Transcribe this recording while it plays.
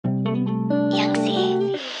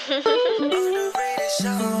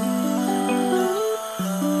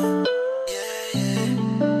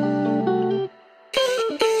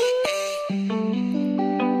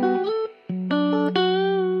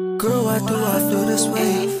feel this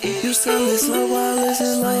way? You say it's love, while it's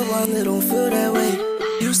love, while it don't feel that way.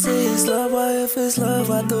 You say it's love, why if it's love,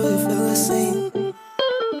 why do you feel the same?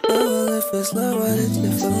 Well, if it's love, why did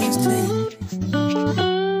your feelings change?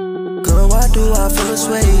 Girl, why do I feel this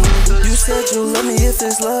way? You said you love me if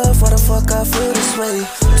it's love, why the fuck I feel this way?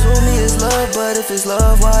 Told me it's love, but if it's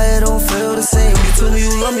love, why it don't feel the same? You told me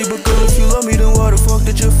you love me, but girl, if you love me, then why the fuck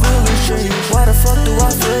did your feelings change? Why the fuck do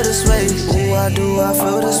I feel this way? Why do I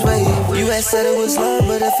feel this way? You had said it was love,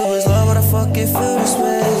 but if it was love, why the fuck it feel this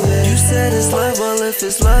way? You said it's love, well if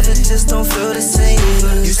it's love, it just don't feel the same.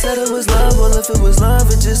 You said it was love, well if it was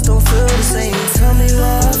love, it just don't feel the same. Tell me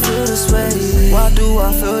why I feel this way. Why do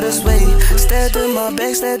I feel this way? Stabbed in my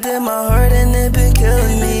back, stabbed in my heart, and it been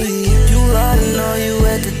killing me. You lied and all you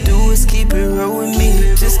had to do is keep it real with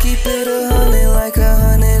me. Just keep it 100 like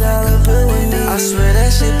 $100 bill with me. I swear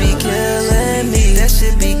that shit be killing me. That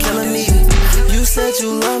shit be killing me. You said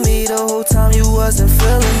you love me the whole time you wasn't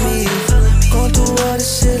feeling me. Going through all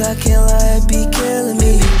this shit, I can't lie, it be killing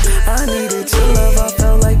me. I needed your love, I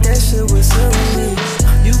felt like that shit was healing me.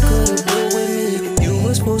 You could've been with me, you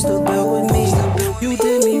was supposed to build with me. You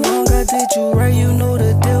did me wrong, I did you right, you know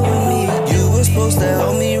the deal with me. You was supposed to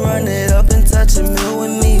help me run it up and touch a meal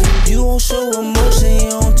with me. You won't show emotion, you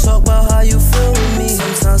don't talk about how you feel with me.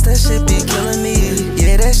 Sometimes that shit be killing me,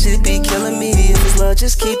 yeah, that shit be killing me. If it's love,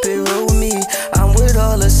 just keep it real with me. I'm with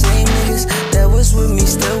all the same niggas that was with me,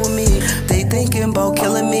 still with me. They thinking about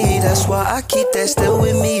killing me, that's why I keep that still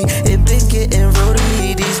with me. It been getting real to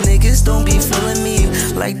me, these niggas don't be feeling me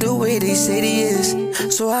like the way they say they is.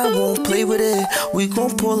 So I won't play with it, we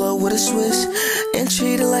gon' pull up with a switch and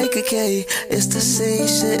treat it like a K. It's the same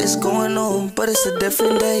shit, it's going on, but it's a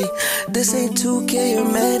different day. This ain't 2K or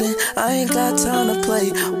Madden, I ain't got time to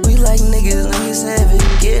play. We like niggas have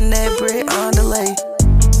it, getting that bread on delay.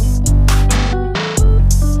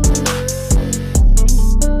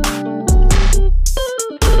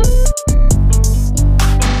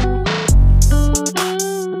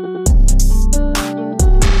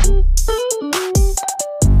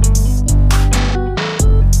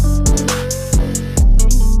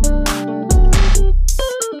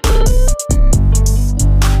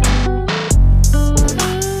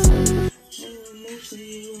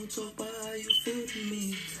 Talk about how you feel to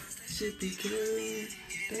me. That shit be killing me.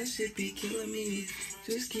 That shit be killing me.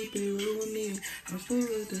 Just keep it real with me. I'm still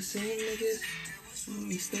with the same niggas. Let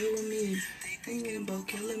me stay with me. Thinking about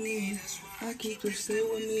killing me. I keep it still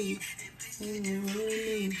with me. Ain't it real with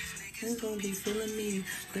me? They gon' be feeling me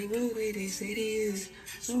the way they say they is.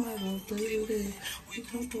 So I won't play with it. We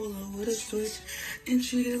gon' pull up with a switch and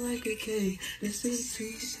treat it like a K. This ain't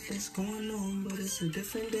 2 that's going on, but it's a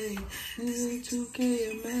different day. This ain't 2K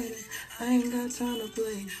or Madden, I ain't got time to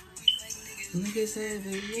play. Niggas have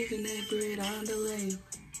it, making that bread on delay.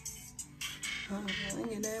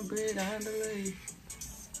 Making that bread on delay.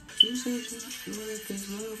 You said you love if it's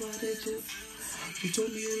love, why did you? You told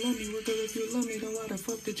me you love me, well girl if you love me, then why the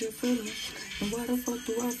fuck did you feel it? And why the fuck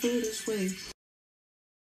do I feel this way?